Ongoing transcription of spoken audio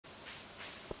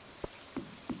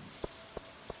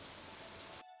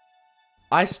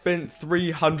I spent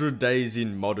 300 days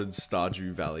in modded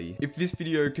Stardew Valley. If this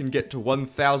video can get to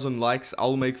 1000 likes,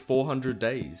 I'll make 400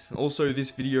 days. Also,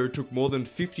 this video took more than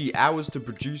 50 hours to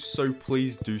produce, so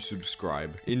please do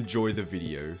subscribe. Enjoy the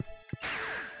video.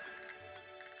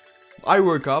 I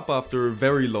woke up after a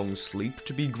very long sleep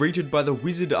to be greeted by the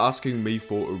wizard asking me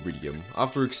for iridium.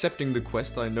 After accepting the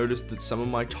quest, I noticed that some of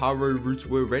my taro roots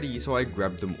were ready, so I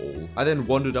grabbed them all. I then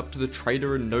wandered up to the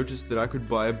trader and noticed that I could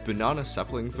buy a banana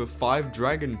sapling for 5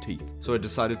 dragon teeth, so I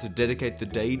decided to dedicate the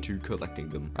day to collecting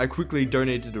them. I quickly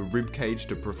donated a rib cage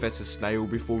to Professor Snail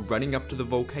before running up to the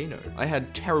volcano. I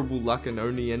had terrible luck and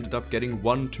only ended up getting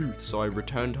 1 tooth, so I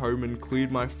returned home and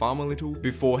cleared my farm a little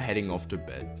before heading off to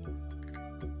bed.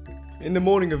 In the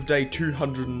morning of day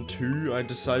 202, I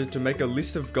decided to make a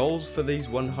list of goals for these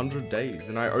 100 days,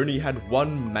 and I only had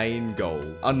one main goal: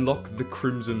 unlock the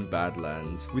Crimson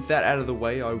Badlands. With that out of the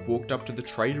way, I walked up to the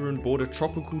trader and bought a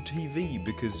tropical TV,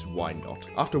 because why not?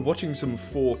 After watching some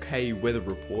 4K weather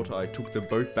report, I took the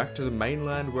boat back to the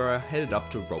mainland where I headed up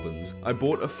to Robin's. I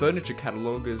bought a furniture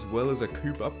catalogue as well as a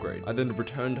coop upgrade. I then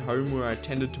returned home where I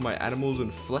tended to my animals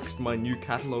and flexed my new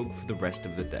catalogue for the rest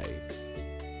of the day.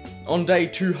 On day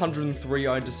 203,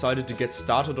 I decided to get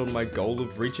started on my goal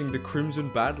of reaching the Crimson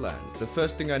Badlands. The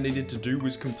first thing I needed to do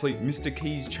was complete Mr.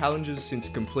 Key's challenges, since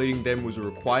completing them was a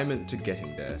requirement to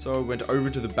getting there. So I went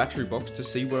over to the battery box to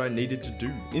see what I needed to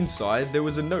do. Inside, there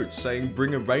was a note saying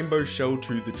bring a rainbow shell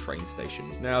to the train station.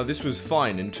 Now this was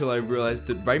fine until I realized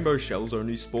that rainbow shells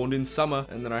only spawned in summer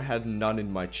and that I had none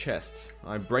in my chests.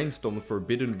 I brainstormed for a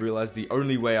bit and realized the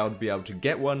only way I would be able to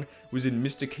get one was in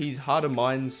Mr. Key's harder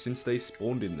mines, since they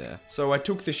spawned in there. So I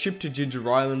took the ship to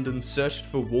Ginger Island and searched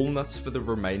for walnuts for the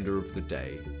remainder of the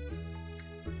day.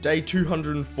 Day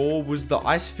 204 was the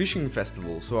Ice Fishing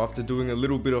Festival, so after doing a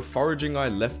little bit of foraging, I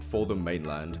left for the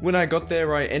mainland. When I got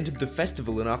there, I entered the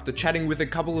festival, and after chatting with a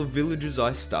couple of villagers,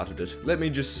 I started it. Let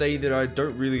me just say that I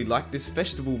don't really like this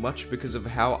festival much because of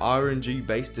how RNG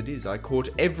based it is. I caught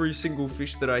every single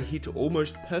fish that I hit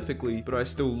almost perfectly, but I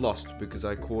still lost because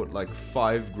I caught like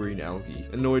 5 green algae.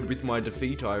 Annoyed with my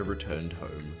defeat, I returned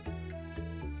home.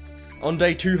 On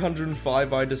day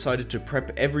 205, I decided to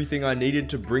prep everything I needed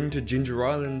to bring to Ginger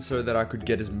Island so that I could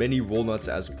get as many walnuts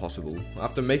as possible.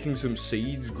 After making some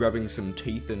seeds, grabbing some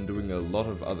teeth, and doing a lot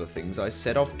of other things, I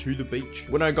set off to the beach.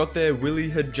 When I got there, Willy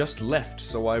had just left,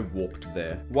 so I walked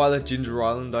there. While at Ginger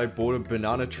Island, I bought a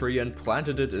banana tree and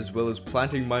planted it, as well as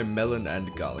planting my melon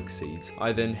and garlic seeds.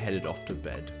 I then headed off to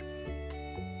bed.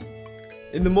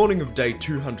 In the morning of day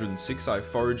 206, I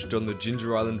foraged on the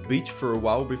Ginger Island beach for a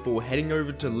while before heading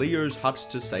over to Leo's hut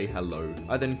to say hello.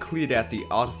 I then cleared out the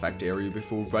artifact area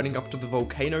before running up to the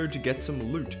volcano to get some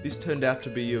loot. This turned out to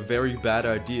be a very bad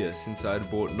idea, since I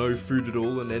had bought no food at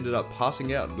all and ended up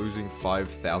passing out, losing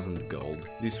 5,000 gold.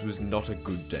 This was not a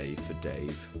good day for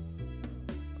Dave.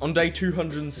 On day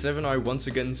 207, I once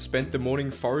again spent the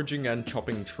morning foraging and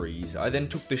chopping trees. I then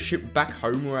took the ship back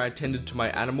home where I tended to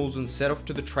my animals and set off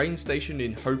to the train station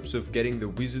in hopes of getting the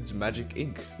wizard's magic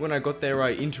ink. When I got there,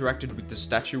 I interacted with the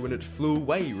statue and it flew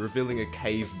away, revealing a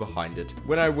cave behind it.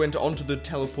 When I went onto the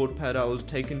teleport pad, I was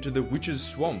taken to the witch's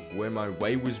swamp, where my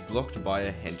way was blocked by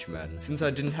a henchman. Since I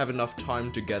didn't have enough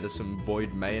time to gather some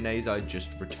void mayonnaise, I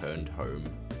just returned home.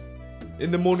 In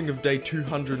the morning of day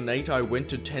 208, I went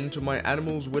to tend to my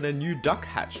animals when a new duck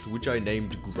hatched, which I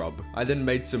named Grub. I then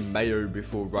made some mayo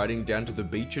before riding down to the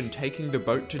beach and taking the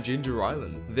boat to Ginger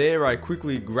Island. There, I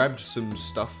quickly grabbed some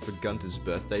stuff for Gunter's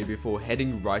birthday before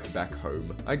heading right back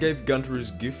home. I gave Gunter his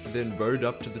gift, then rode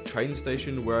up to the train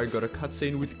station where I got a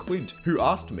cutscene with Clint, who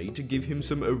asked me to give him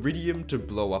some iridium to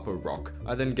blow up a rock.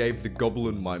 I then gave the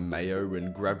goblin my mayo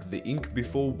and grabbed the ink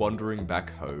before wandering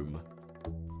back home.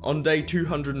 On day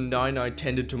 209, I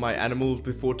tended to my animals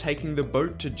before taking the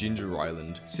boat to Ginger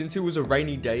Island. Since it was a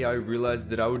rainy day, I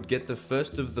realized that I would get the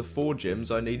first of the 4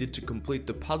 gems I needed to complete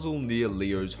the puzzle near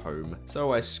Leo's home.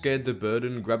 So I scared the bird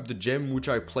and grabbed the gem, which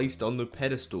I placed on the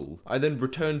pedestal. I then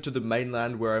returned to the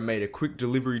mainland where I made a quick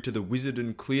delivery to the wizard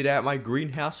and cleared out my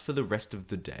greenhouse for the rest of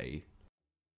the day.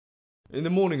 In the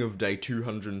morning of day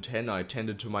 210, I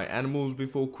tended to my animals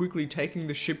before quickly taking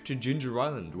the ship to Ginger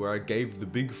Island, where I gave the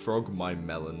big frog my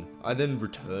melon. I then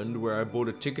returned, where I bought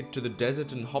a ticket to the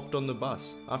desert and hopped on the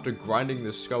bus. After grinding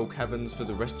the skull caverns for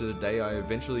the rest of the day, I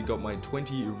eventually got my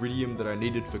 20 iridium that I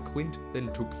needed for Clint,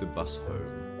 then took the bus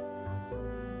home.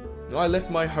 I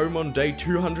left my home on day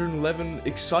 211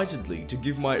 excitedly to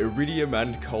give my iridium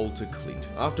and coal to Clint.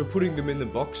 After putting them in the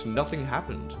box, nothing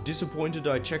happened. Disappointed,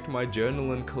 I checked my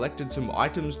journal and collected some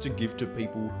items to give to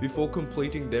people before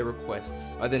completing their requests.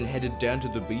 I then headed down to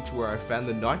the beach where I found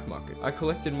the night market. I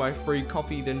collected my free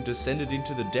coffee, then descended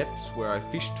into the depths where I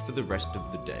fished for the rest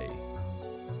of the day.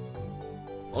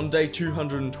 On day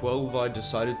 212, I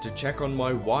decided to check on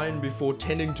my wine before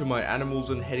tending to my animals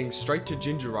and heading straight to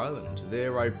Ginger Island.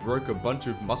 There I broke a bunch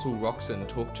of mussel rocks and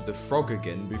talked to the frog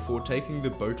again before taking the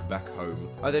boat back home.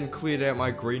 I then cleared out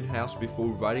my greenhouse before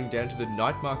riding down to the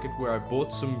night market where I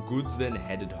bought some goods, then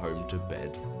headed home to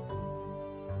bed.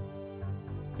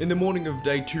 In the morning of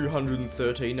day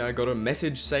 213, I got a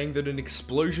message saying that an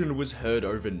explosion was heard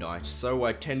overnight, so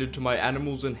I tended to my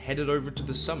animals and headed over to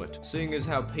the summit. Seeing as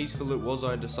how peaceful it was,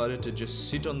 I decided to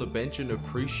just sit on the bench and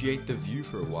appreciate the view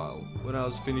for a while. When I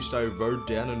was finished, I rode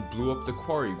down and blew up the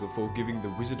quarry before giving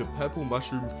the wizard a purple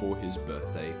mushroom for his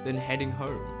birthday, then heading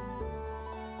home.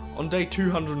 On day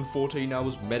 214, I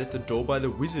was met at the door by the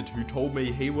wizard who told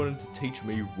me he wanted to teach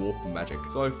me warp magic,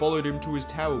 so I followed him to his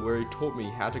tower where he taught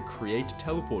me how to create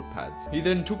teleport pads. He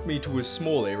then took me to a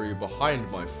small area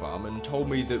behind my farm and told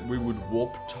me that we would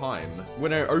warp time.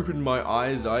 When I opened my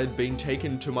eyes, I had been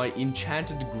taken to my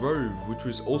enchanted grove, which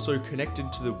was also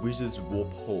connected to the wizard's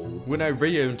warp hall. When I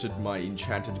re-entered my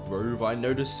enchanted grove, I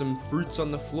noticed some fruits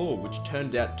on the floor, which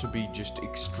turned out to be just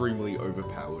extremely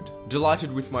overpowered.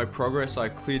 Delighted with my progress, I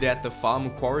cleared out the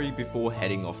farm quarry before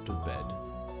heading off to bed.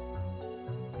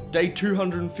 Day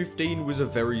 215 was a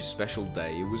very special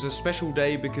day. It was a special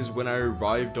day because when I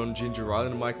arrived on Ginger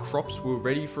Island, my crops were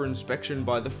ready for inspection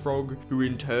by the frog, who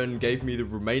in turn gave me the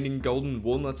remaining golden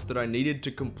walnuts that I needed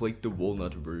to complete the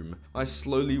walnut room. I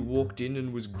slowly walked in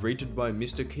and was greeted by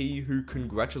Mr. Key, who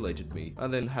congratulated me. I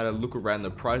then had a look around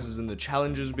the prizes and the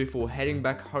challenges before heading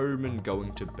back home and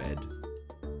going to bed.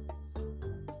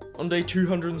 On day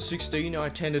 216, I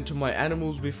tended to my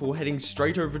animals before heading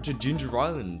straight over to Ginger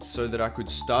Island so that I could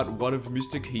start one of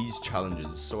Mr. Key's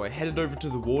challenges. So I headed over to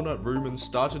the walnut room and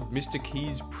started Mr.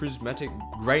 Key's prismatic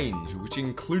grange, which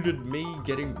included me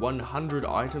getting 100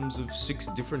 items of 6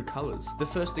 different colors. The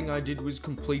first thing I did was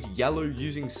complete yellow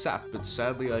using sap, but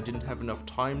sadly I didn't have enough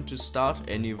time to start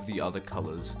any of the other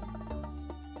colors.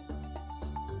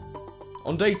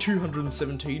 On day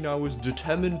 217, I was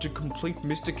determined to complete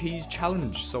Mr. Key's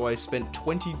challenge, so I spent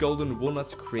 20 golden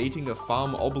walnuts creating a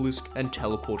farm obelisk and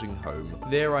teleporting home.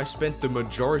 There I spent the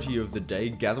majority of the day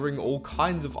gathering all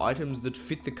kinds of items that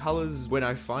fit the colors. When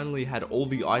I finally had all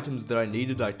the items that I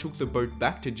needed, I took the boat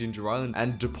back to Ginger Island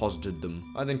and deposited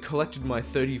them. I then collected my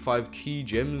 35 key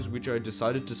gems, which I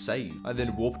decided to save. I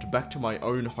then warped back to my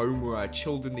own home where I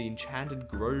chilled in the enchanted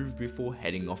grove before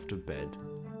heading off to bed.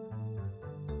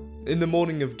 In the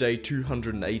morning of day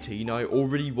 218, I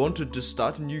already wanted to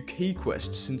start a new key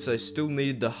quest since I still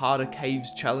needed the harder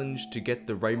caves challenge to get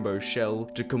the rainbow shell,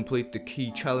 to complete the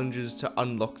key challenges to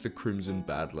unlock the Crimson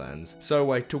Badlands.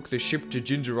 So I took the ship to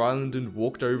Ginger Island and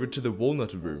walked over to the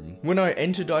walnut room. When I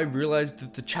entered, I realized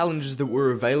that the challenges that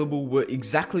were available were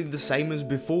exactly the same as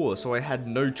before, so I had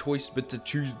no choice but to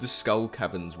choose the Skull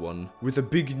Caverns one. With a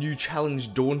big new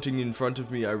challenge daunting in front of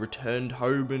me, I returned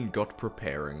home and got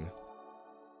preparing.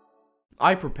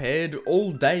 I prepared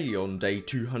all day on day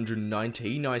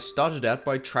 219. I started out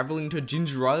by traveling to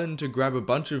Ginger Island to grab a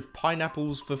bunch of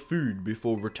pineapples for food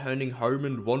before returning home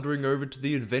and wandering over to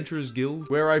the Adventurers Guild,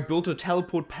 where I built a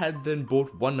teleport pad, then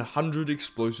bought 100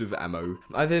 explosive ammo.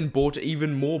 I then bought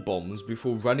even more bombs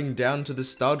before running down to the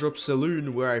Stardrop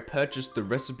Saloon, where I purchased the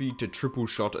recipe to triple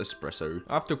shot espresso.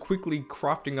 After quickly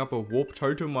crafting up a warp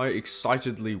totem, I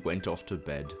excitedly went off to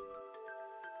bed.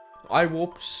 I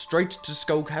warped straight to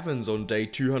Skull Caverns on day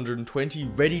 220,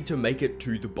 ready to make it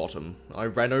to the bottom. I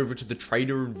ran over to the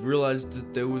trader and realized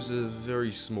that there was a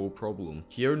very small problem.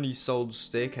 He only sold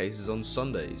staircases on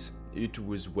Sundays. It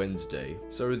was Wednesday,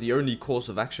 so the only course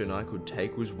of action I could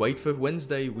take was wait for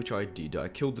Wednesday, which I did. I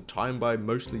killed the time by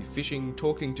mostly fishing,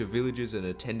 talking to villagers, and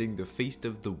attending the Feast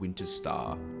of the Winter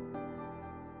Star.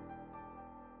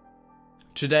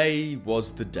 Today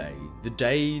was the day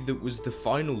that was the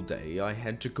final day. I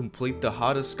had to complete the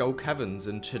harder Skull Caverns,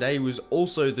 and today was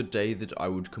also the day that I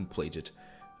would complete it.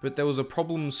 But there was a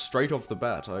problem straight off the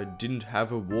bat. I didn't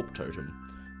have a warp totem.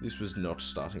 This was not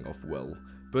starting off well.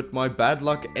 But my bad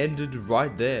luck ended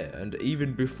right there, and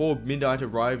even before midnight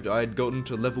arrived, I had gotten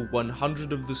to level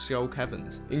 100 of the Skull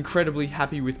Caverns. Incredibly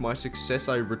happy with my success,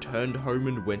 I returned home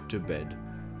and went to bed.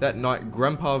 That night,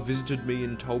 Grandpa visited me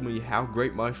and told me how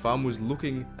great my farm was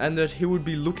looking, and that he would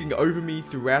be looking over me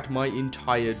throughout my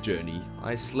entire journey.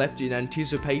 I slept in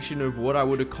anticipation of what I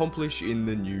would accomplish in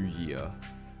the new year.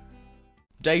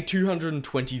 Day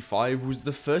 225 was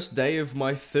the first day of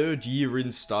my 3rd year in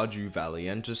Stardew Valley,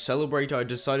 and to celebrate I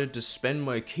decided to spend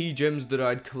my key gems that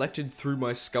I'd collected through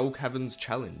my Skull Caverns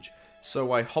challenge.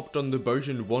 So I hopped on the boat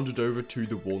and wandered over to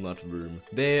the walnut room.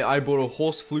 There I bought a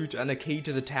horse flute and a key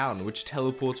to the town, which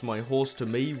teleports my horse to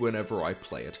me whenever I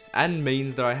play it, and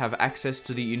means that I have access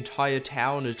to the entire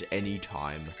town at any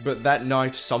time. But that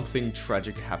night something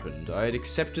tragic happened. I had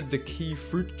accepted the key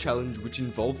fruit challenge, which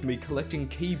involved me collecting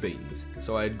key beans,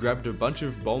 so I had grabbed a bunch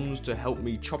of bombs to help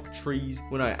me chop trees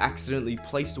when I accidentally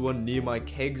placed one near my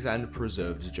kegs and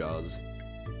preserves jars.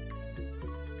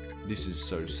 This is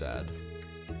so sad.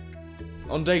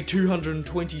 On day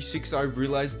 226, I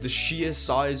realized the sheer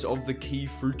size of the key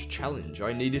fruit challenge.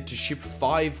 I needed to ship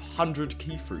 500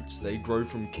 key fruits. They grow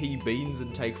from key beans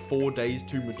and take 4 days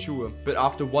to mature, but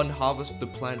after one harvest the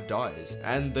plant dies,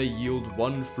 and they yield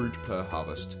 1 fruit per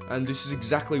harvest. And this is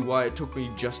exactly why it took me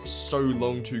just so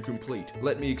long to complete.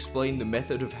 Let me explain the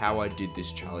method of how I did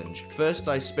this challenge. First,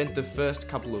 I spent the first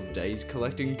couple of days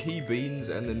collecting key beans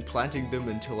and then planting them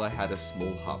until I had a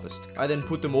small harvest. I then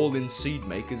put them all in seed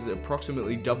makers, approximately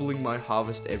doubling my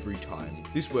harvest every time.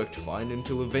 This worked fine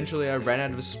until eventually I ran out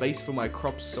of space for my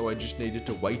crops, so I just needed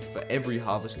to wait for every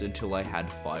harvest until I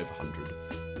had 500.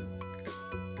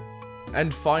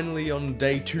 And finally, on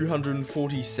day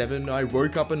 247, I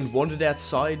woke up and wandered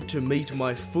outside to meet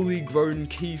my fully grown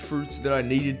key fruits that I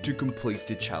needed to complete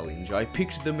the challenge. I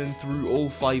picked them and threw all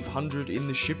 500 in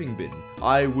the shipping bin.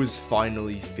 I was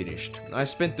finally finished. I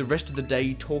spent the rest of the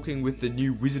day talking with the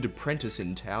new wizard apprentice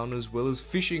in town, as well as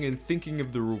fishing and thinking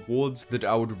of the rewards that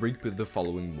I would reap the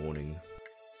following morning.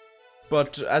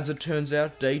 But as it turns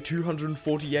out, day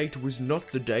 248 was not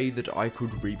the day that I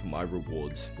could reap my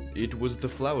rewards. It was the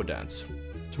flower dance.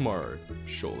 Tomorrow,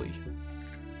 surely.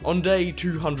 On day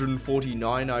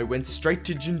 249, I went straight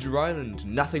to Ginger Island.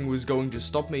 Nothing was going to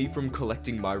stop me from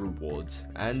collecting my rewards.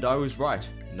 And I was right,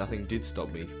 nothing did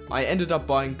stop me. I ended up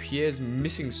buying Pierre's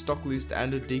missing stock list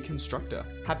and a deconstructor.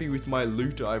 Happy with my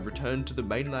loot, I returned to the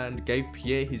mainland, gave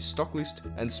Pierre his stock list,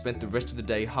 and spent the rest of the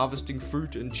day harvesting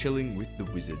fruit and chilling with the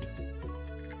wizard.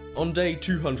 On day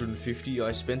 250,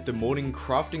 I spent the morning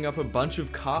crafting up a bunch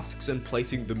of casks and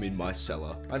placing them in my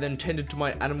cellar. I then tended to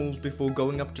my animals before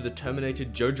going up to the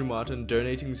terminated Jojamart and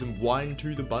donating some wine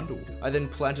to the bundle. I then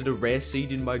planted a rare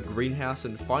seed in my greenhouse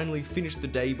and finally finished the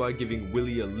day by giving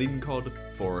Willy a lincod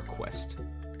for a quest.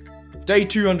 Day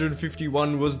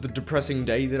 251 was the depressing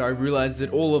day that I realized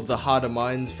that all of the harder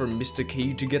mines from Mr.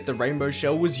 Key to get the rainbow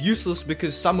shell was useless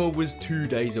because summer was 2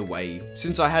 days away.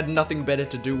 Since I had nothing better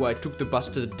to do, I took the bus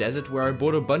to the desert where I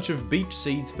bought a bunch of beach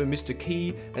seeds for Mr.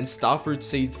 Key and starfruit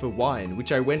seeds for wine,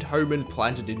 which I went home and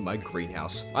planted in my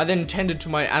greenhouse. I then tended to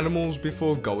my animals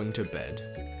before going to bed.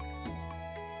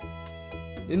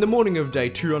 In the morning of day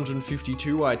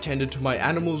 252, I tended to my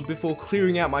animals before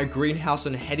clearing out my greenhouse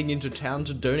and heading into town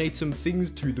to donate some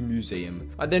things to the museum.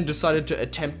 I then decided to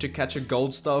attempt to catch a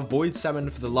gold star void salmon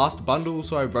for the last bundle,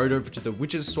 so I rode over to the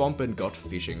witch's swamp and got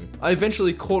fishing. I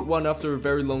eventually caught one after a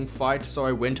very long fight, so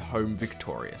I went home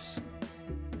victorious.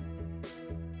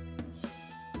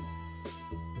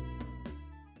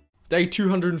 Day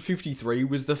 253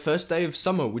 was the first day of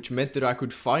summer, which meant that I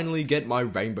could finally get my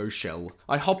rainbow shell.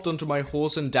 I hopped onto my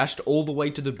horse and dashed all the way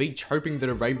to the beach, hoping that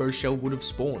a rainbow shell would have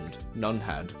spawned. None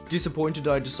had. Disappointed,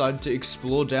 I decided to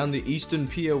explore down the eastern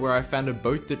pier where I found a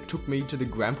boat that took me to the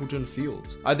Grampleton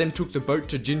Fields. I then took the boat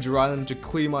to Ginger Island to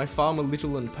clear my farm a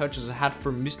little and purchase a hat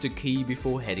from Mr. Key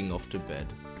before heading off to bed.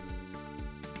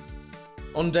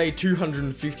 On day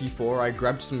 254, I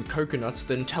grabbed some coconuts,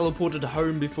 then teleported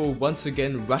home before once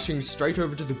again rushing straight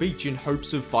over to the beach in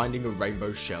hopes of finding a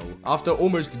rainbow shell. After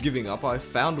almost giving up, I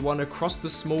found one across the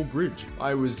small bridge.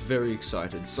 I was very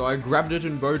excited, so I grabbed it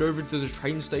and rode over to the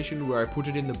train station where I put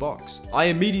it in the box. I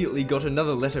immediately got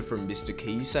another letter from Mr.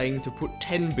 Key saying to put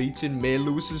 10 beets in Mayor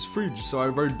Lewis's fridge, so I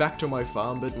rode back to my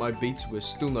farm, but my beets were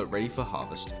still not ready for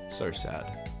harvest. So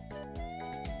sad.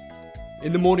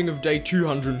 In the morning of day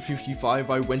 255,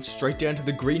 I went straight down to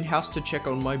the greenhouse to check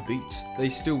on my beets. They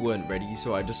still weren't ready,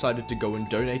 so I decided to go and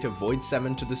donate a void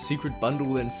salmon to the secret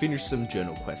bundle and finish some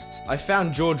journal quests. I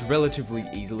found George relatively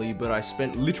easily, but I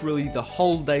spent literally the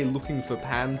whole day looking for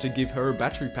Pam to give her a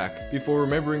battery pack, before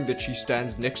remembering that she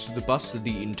stands next to the bus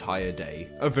the entire day.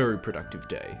 A very productive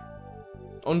day.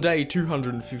 On day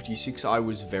 256, I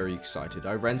was very excited.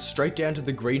 I ran straight down to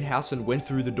the greenhouse and went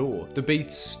through the door. The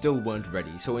beets still weren't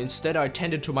ready, so instead I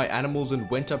tended to my animals and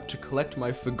went up to collect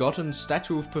my forgotten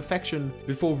Statue of Perfection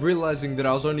before realizing that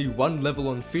I was only one level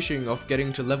on fishing off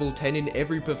getting to level 10 in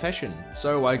every profession.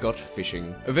 So I got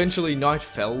fishing. Eventually night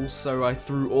fell, so I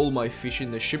threw all my fish in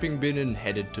the shipping bin and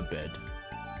headed to bed.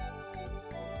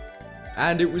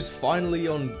 And it was finally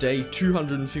on day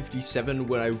 257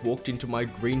 when I walked into my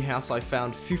greenhouse I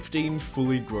found 15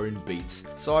 fully grown beets.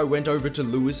 So I went over to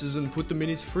Lewis's and put them in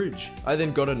his fridge. I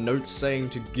then got a note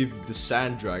saying to give the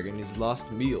sand dragon his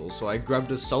last meal, so I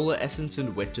grabbed a solar essence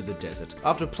and went to the desert.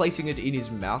 After placing it in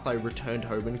his mouth, I returned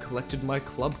home and collected my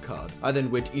club card. I then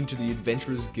went into the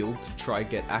Adventurers Guild to try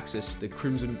get access to the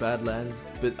Crimson Badlands,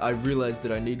 but I realized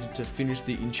that I needed to finish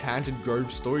the Enchanted Grove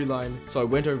storyline, so I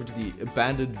went over to the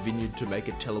abandoned vineyard to make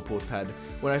a teleport pad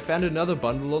when I found another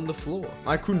bundle on the floor.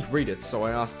 I couldn't read it, so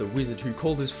I asked the wizard, who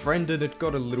called his friend, and it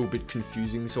got a little bit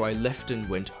confusing, so I left and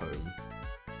went home.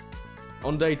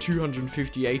 On day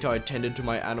 258, I attended to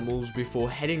my animals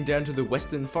before heading down to the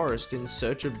western forest in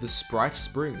search of the Sprite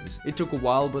Springs. It took a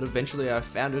while, but eventually I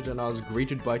found it and I was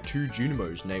greeted by two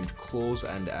Junimos named Claus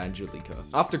and Angelica.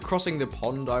 After crossing the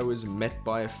pond, I was met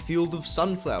by a field of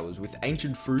sunflowers with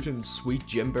ancient fruit and sweet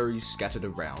gemberries scattered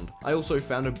around. I also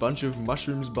found a bunch of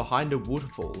mushrooms behind a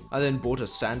waterfall. I then bought a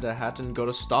Santa hat and got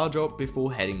a star drop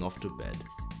before heading off to bed.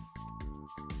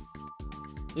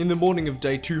 In the morning of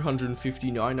day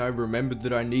 259, I remembered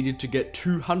that I needed to get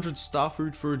 200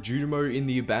 starfruit for a Junimo in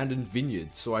the abandoned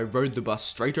vineyard, so I rode the bus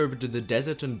straight over to the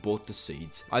desert and bought the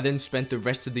seeds. I then spent the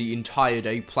rest of the entire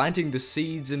day planting the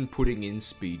seeds and putting in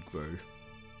speed grow.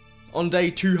 On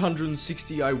day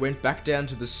 260, I went back down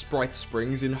to the Sprite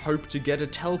Springs in hope to get a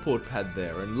teleport pad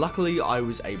there, and luckily I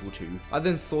was able to. I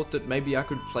then thought that maybe I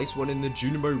could place one in the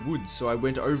Junimo Woods, so I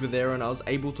went over there and I was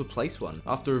able to place one.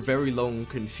 After a very long,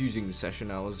 confusing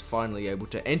session, I was finally able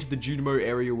to enter the Junimo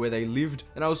area where they lived,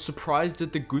 and I was surprised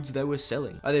at the goods they were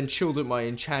selling. I then chilled at my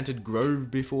enchanted grove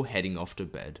before heading off to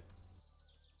bed.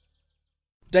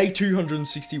 Day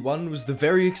 261 was the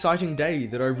very exciting day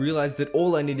that I realized that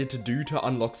all I needed to do to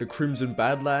unlock the Crimson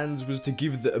Badlands was to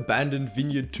give the abandoned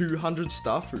vineyard 200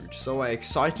 starfruit, so I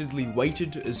excitedly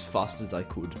waited as fast as I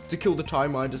could. To kill the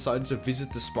time, I decided to visit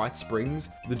the Sprite Springs,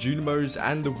 the Junimos,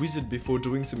 and the wizard before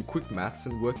doing some quick maths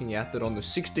and working out that on the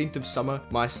 16th of summer,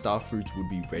 my starfruits would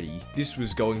be ready. This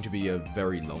was going to be a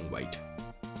very long wait.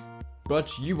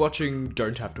 But you watching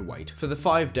don't have to wait. For the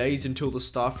 5 days until the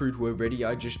starfruit were ready,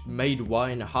 I just made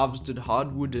wine, harvested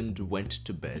hardwood, and went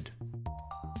to bed.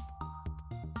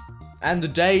 And the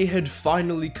day had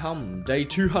finally come. Day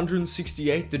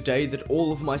 268, the day that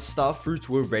all of my starfruits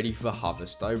were ready for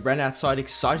harvest. I ran outside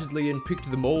excitedly and picked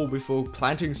them all before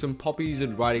planting some poppies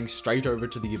and riding straight over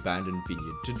to the abandoned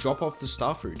vineyard to drop off the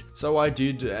starfruit. So I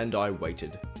did, and I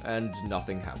waited, and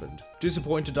nothing happened.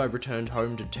 Disappointed, I returned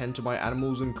home to tend to my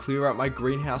animals and clear out my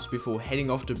greenhouse before heading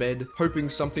off to bed, hoping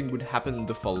something would happen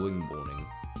the following morning.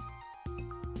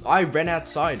 I ran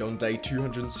outside on day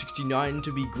 269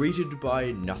 to be greeted by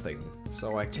nothing,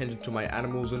 so I tended to my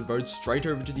animals and rode straight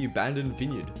over to the abandoned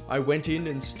vineyard. I went in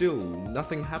and still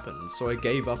nothing happened, so I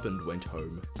gave up and went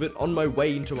home. But on my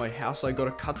way into my house, I got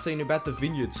a cutscene about the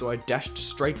vineyard, so I dashed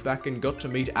straight back and got to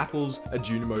meet Apples, a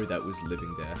Junimo that was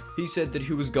living there. He said that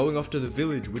he was going off to the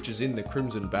village, which is in the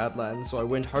Crimson Badlands, so I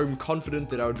went home confident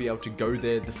that I would be able to go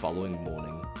there the following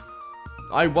morning.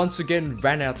 I once again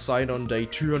ran outside on day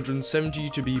 270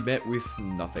 to be met with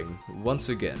nothing, once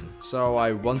again. So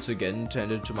I once again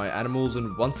tended to my animals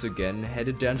and once again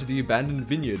headed down to the abandoned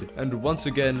vineyard, and once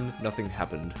again nothing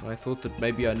happened. I thought that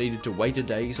maybe I needed to wait a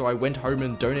day, so I went home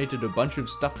and donated a bunch of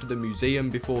stuff to the museum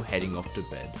before heading off to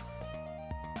bed.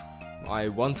 I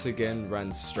once again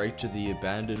ran straight to the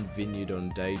abandoned vineyard on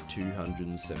day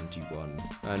 271.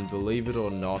 And believe it or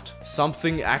not,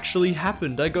 something actually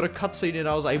happened. I got a cutscene and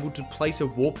I was able to place a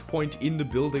warp point in the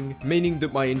building, meaning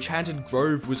that my enchanted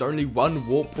grove was only one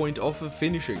warp point off of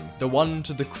finishing, the one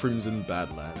to the Crimson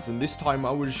Badlands. And this time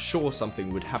I was sure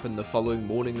something would happen the following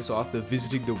morning, so after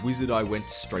visiting the wizard I went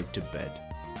straight to bed.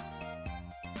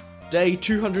 Day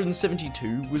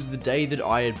 272 was the day that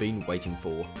I had been waiting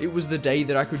for. It was the day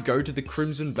that I could go to the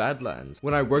Crimson Badlands.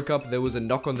 When I woke up, there was a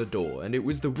knock on the door, and it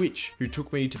was the witch, who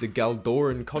took me to the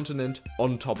Galdoran continent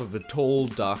on top of a tall,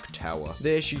 dark tower.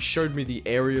 There, she showed me the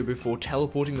area before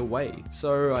teleporting away.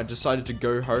 So I decided to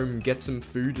go home, get some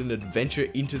food, and adventure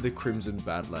into the Crimson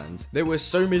Badlands. There were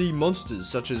so many monsters,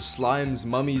 such as slimes,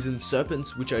 mummies, and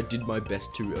serpents, which I did my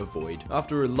best to avoid.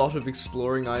 After a lot of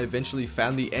exploring, I eventually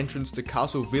found the entrance to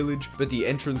Castle Village, but the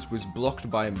entrance was blocked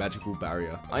by a magical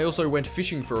barrier. I also went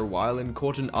fishing for a while and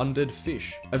caught an undead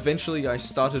fish. Eventually I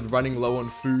started running low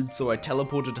on food, so I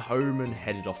teleported home and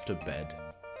headed off to bed.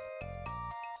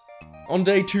 On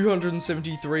day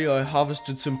 273, I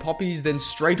harvested some poppies, then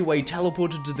straight away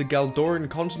teleported to the Galdoran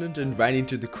continent and ran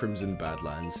into the Crimson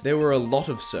Badlands. There were a lot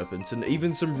of serpents, and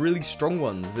even some really strong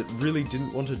ones that really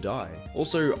didn't want to die.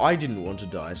 Also, I didn't want to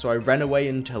die, so I ran away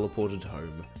and teleported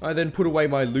home. I then put away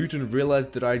my loot and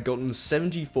realized that I had gotten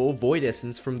 74 Void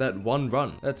Essence from that one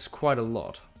run. That's quite a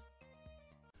lot.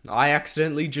 I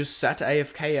accidentally just sat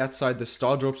AFK outside the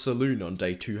Stardrop Saloon on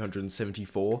day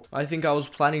 274. I think I was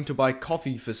planning to buy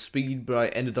coffee for speed, but I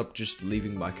ended up just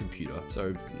leaving my computer,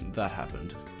 so that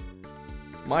happened.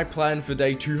 My plan for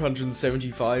day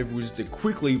 275 was to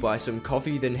quickly buy some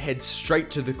coffee, then head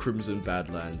straight to the Crimson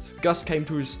Badlands. Gus came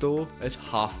to his store at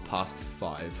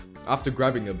 5:30. After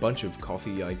grabbing a bunch of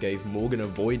coffee, I gave Morgan a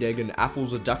void egg and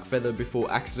Apples a duck feather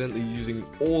before accidentally using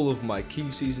all of my key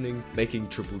seasoning, making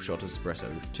triple shot espresso.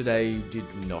 Today did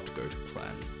not go to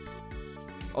plan.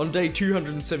 On day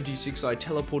 276, I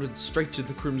teleported straight to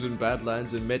the Crimson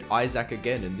Badlands and met Isaac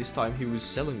again, and this time he was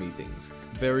selling me things.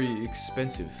 Very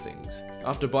expensive things.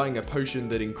 After buying a potion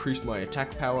that increased my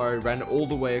attack power, I ran all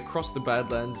the way across the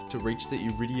Badlands to reach the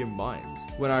Iridium mines.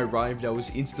 When I arrived, I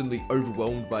was instantly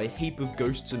overwhelmed by a heap of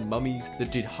ghosts and mummies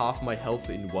that did half my health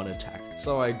in one attack.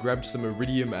 So I grabbed some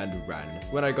Iridium and ran.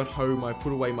 When I got home, I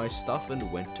put away my stuff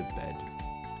and went to bed.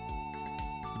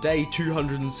 Day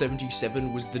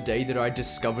 277 was the day that I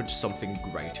discovered something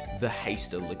great, the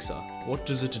Haste Elixir. What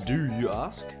does it do, you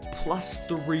ask?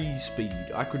 +3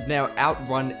 speed. I could now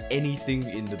outrun anything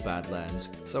in the Badlands.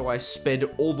 So I sped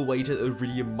all the way to the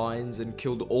Iridium mines and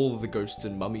killed all of the ghosts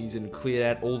and mummies and cleared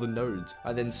out all the nodes.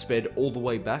 I then sped all the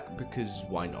way back because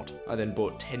why not? I then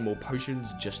bought 10 more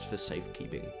potions just for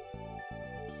safekeeping.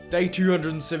 Day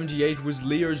 278 was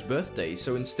Leo's birthday,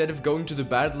 so instead of going to the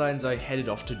Badlands, I headed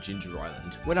off to Ginger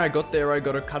Island. When I got there, I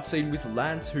got a cutscene with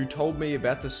Lance, who told me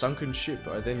about the sunken ship.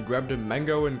 I then grabbed a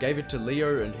mango and gave it to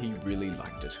Leo, and he really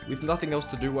liked it. With nothing else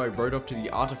to do, I rode up to the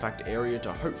artifact area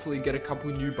to hopefully get a couple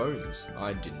new bones.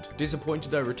 I didn't.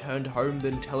 Disappointed, I returned home,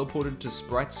 then teleported to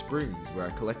Sprite Springs, where I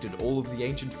collected all of the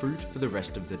ancient fruit for the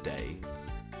rest of the day.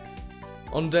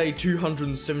 On day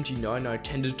 279, I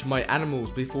tended to my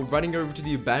animals before running over to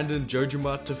the abandoned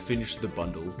Jojamart to finish the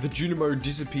bundle. The Junimo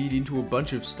disappeared into a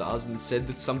bunch of stars and said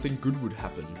that something good would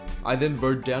happen. I then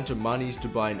rode down to Marnie's to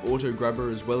buy an auto grabber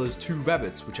as well as 2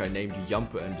 rabbits, which I named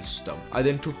Yumper and Stump. I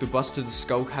then took the bus to the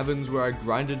Skull Caverns, where I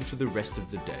grinded for the rest of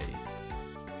the day.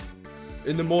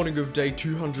 In the morning of day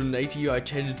 280, I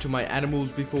tended to my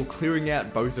animals before clearing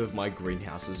out both of my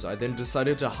greenhouses. I then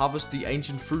decided to harvest the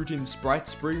ancient fruit in Sprite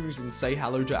Springs and say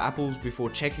hello to Apples before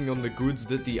checking on the goods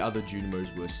that the other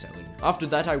Junimos were selling. After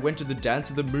that, I went to the Dance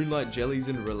of the Moonlight Jellies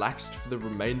and relaxed for the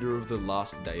remainder of the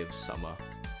last day of summer.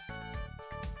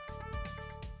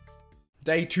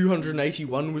 Day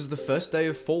 281 was the first day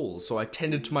of fall, so I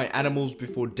tended to my animals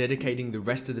before dedicating the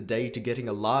rest of the day to getting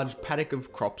a large paddock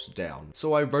of crops down.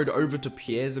 So I rode over to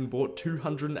Pierre's and bought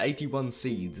 281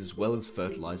 seeds as well as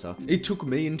fertilizer. It took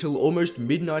me until almost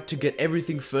midnight to get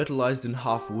everything fertilized and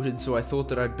half wooded, so I thought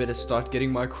that I'd better start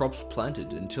getting my crops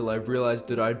planted until I realized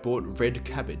that I'd bought red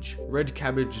cabbage. Red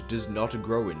cabbage does not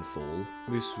grow in fall.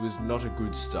 This was not a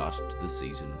good start to the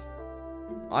season.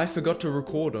 I forgot to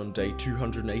record on day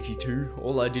 282,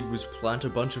 all I did was plant a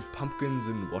bunch of pumpkins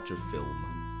and watch a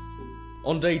film.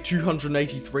 On day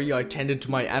 283, I tended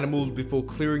to my animals before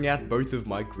clearing out both of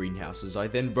my greenhouses. I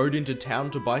then rode into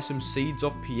town to buy some seeds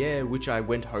off Pierre, which I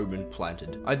went home and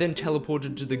planted. I then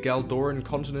teleported to the Galdoran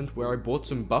continent, where I bought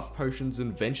some buff potions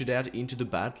and ventured out into the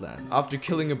Badlands. After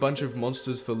killing a bunch of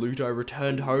monsters for loot, I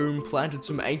returned home, planted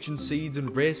some ancient seeds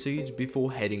and rare seeds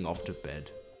before heading off to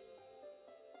bed.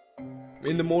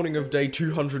 In the morning of day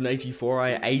 284,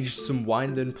 I aged some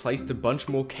wine, then placed a bunch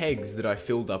more kegs that I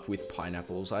filled up with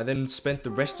pineapples. I then spent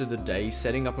the rest of the day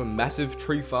setting up a massive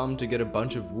tree farm to get a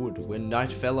bunch of wood. When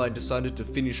night fell, I decided to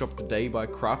finish off the day by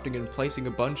crafting and placing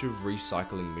a bunch of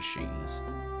recycling machines.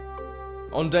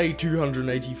 On day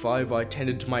 285, I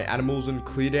tended to my animals and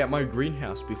cleared out my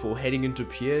greenhouse before heading into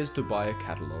Pierre's to buy a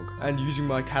catalogue. And using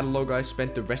my catalogue, I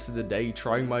spent the rest of the day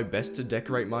trying my best to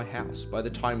decorate my house. By the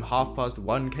time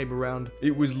 1:30 came around,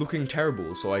 it was looking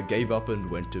terrible, so I gave up and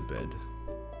went to bed.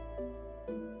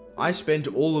 I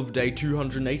spent all of day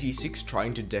 286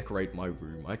 trying to decorate my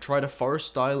room. I tried a forest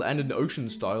style and an ocean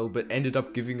style, but ended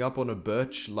up giving up on a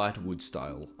birch light wood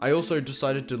style. I also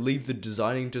decided to leave the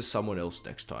designing to someone else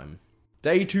next time.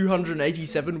 Day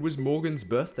 287 was Morgan's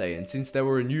birthday, and since they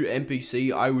were a new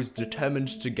NPC, I was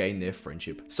determined to gain their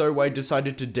friendship. So I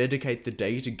decided to dedicate the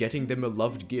day to getting them a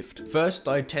loved gift. First,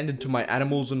 I tended to my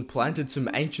animals and planted some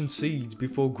ancient seeds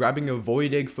before grabbing a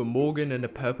void egg for Morgan and a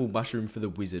purple mushroom for the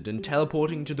wizard and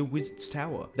teleporting to the wizard's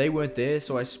tower. They weren't there,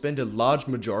 so I spent a large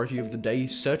majority of the day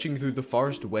searching through the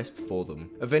forest west for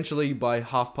them. Eventually, by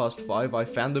 5:30, I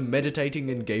found them meditating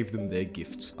and gave them their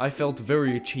gifts. I felt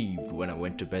very achieved when I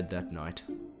went to bed that night.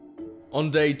 On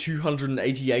day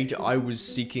 288, I was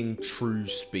seeking true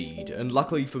speed, and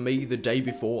luckily for me, the day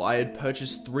before, I had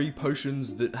purchased 3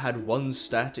 potions that had one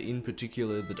stat in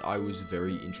particular that I was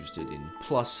very interested in,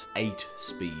 plus 8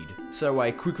 speed. So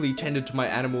I quickly tended to my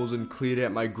animals and cleared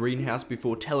out my greenhouse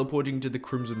before teleporting to the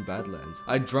Crimson Badlands.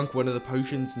 I drank one of the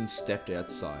potions and stepped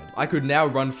outside. I could now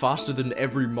run faster than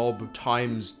every mob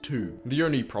times 2. The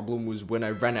only problem was when I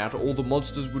ran out, all the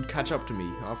monsters would catch up to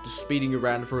me. After speeding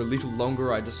around for a little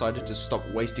longer, I decided to stop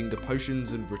wasting the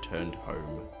potions and returned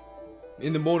home.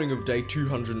 In the morning of day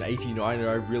 289,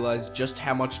 I realized just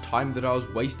how much time that I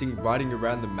was wasting riding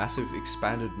around the massive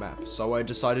expanded map, so I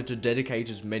decided to dedicate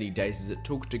as many days as it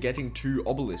took to getting 2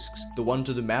 obelisks, the one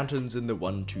to the mountains and the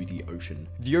one to the ocean.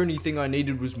 The only thing I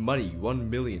needed was money, 1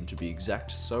 million to be exact,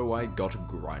 so I got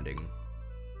grinding.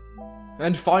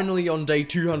 And finally, on day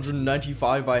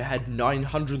 295, I had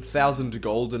 900,000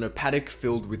 gold and a paddock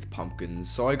filled with pumpkins,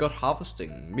 so I got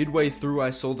harvesting. Midway through, I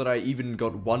saw that I even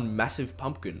got 1 massive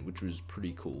pumpkin, which was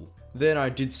pretty cool. Then I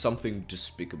did something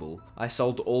despicable. I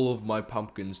sold all of my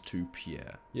pumpkins to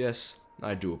Pierre. Yes,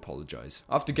 I do apologize.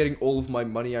 After getting all of my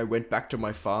money, I went back to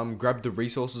my farm, grabbed the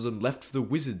resources and left for the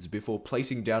wizards before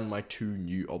placing down my 2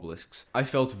 new obelisks. I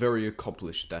felt very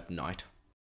accomplished that night.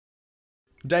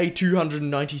 Day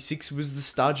 296 was the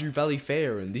Stardew Valley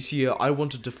Fair, and this year I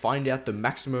wanted to find out the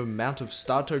maximum amount of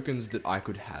star tokens that I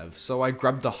could have, so I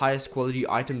grabbed the highest quality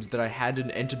items that I had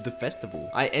and entered the festival.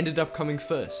 I ended up coming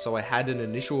first, so I had an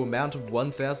initial amount of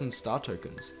 1,000 star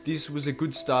tokens. This was a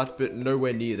good start, but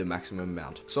nowhere near the maximum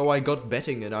amount. So I got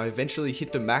betting and I eventually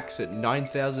hit the max at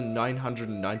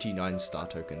 9,999 star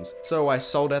tokens. So I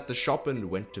sold out the shop and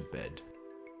went to bed.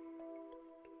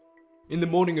 In the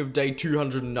morning of day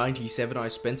 297, I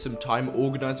spent some time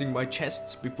organizing my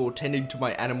chests before tending to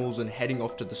my animals and heading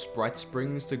off to the Sprite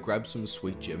Springs to grab some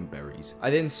sweet gem berries. I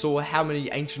then saw how many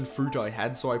ancient fruit I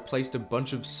had, so I placed a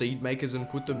bunch of seed makers and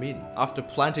put them in. After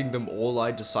planting them all,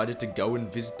 I decided to go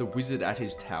and visit the wizard at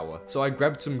his tower, so I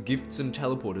grabbed some gifts and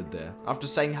teleported there. After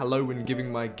saying hello and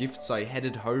giving my gifts, I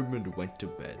headed home and went to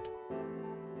bed.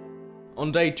 On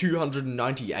day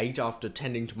 298, after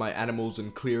tending to my animals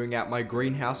and clearing out my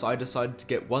greenhouse, I decided to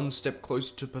get 1 step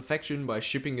closer to perfection by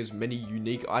shipping as many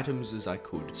unique items as I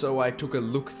could. So I took a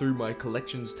look through my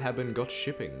collections tab and got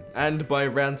shipping. And by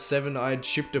around 7, I had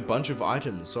shipped a bunch of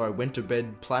items, so I went to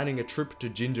bed planning a trip to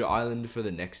Ginger Island for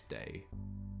the next day.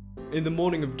 In the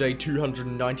morning of day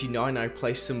 299, I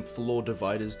placed some floor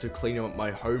dividers to clean up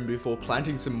my home before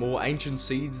planting some more ancient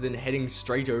seeds, then heading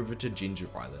straight over to Ginger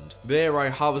Island. There I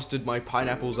harvested my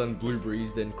pineapples and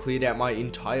blueberries, then cleared out my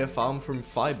entire farm from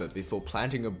fiber before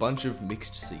planting a bunch of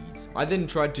mixed seeds. I then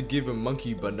tried to give a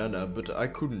monkey banana, but I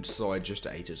couldn't, so I just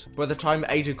ate it. By the time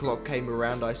 8 o'clock came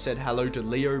around, I said hello to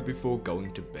Leo before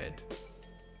going to bed.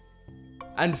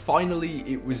 And finally,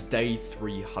 it was day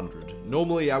 300.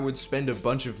 Normally I would spend a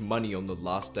bunch of money on the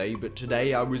last day, but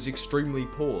today I was extremely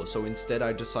poor, so instead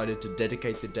I decided to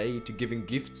dedicate the day to giving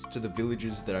gifts to the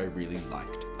villagers that I really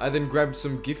liked. I then grabbed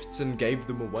some gifts and gave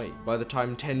them away. By the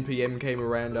time 10 PM came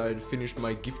around, I had finished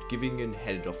my gift giving and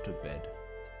headed off to bed.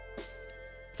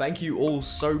 Thank you all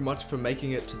so much for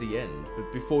making it to the end,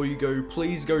 but before you go,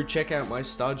 please go check out my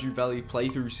Stardew Valley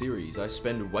playthrough series. I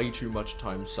spend way too much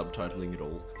time subtitling it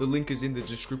all. The link is in the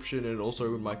description and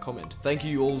also in my comment. Thank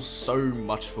you all so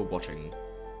much for watching.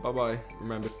 Bye bye,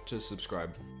 remember to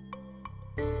subscribe.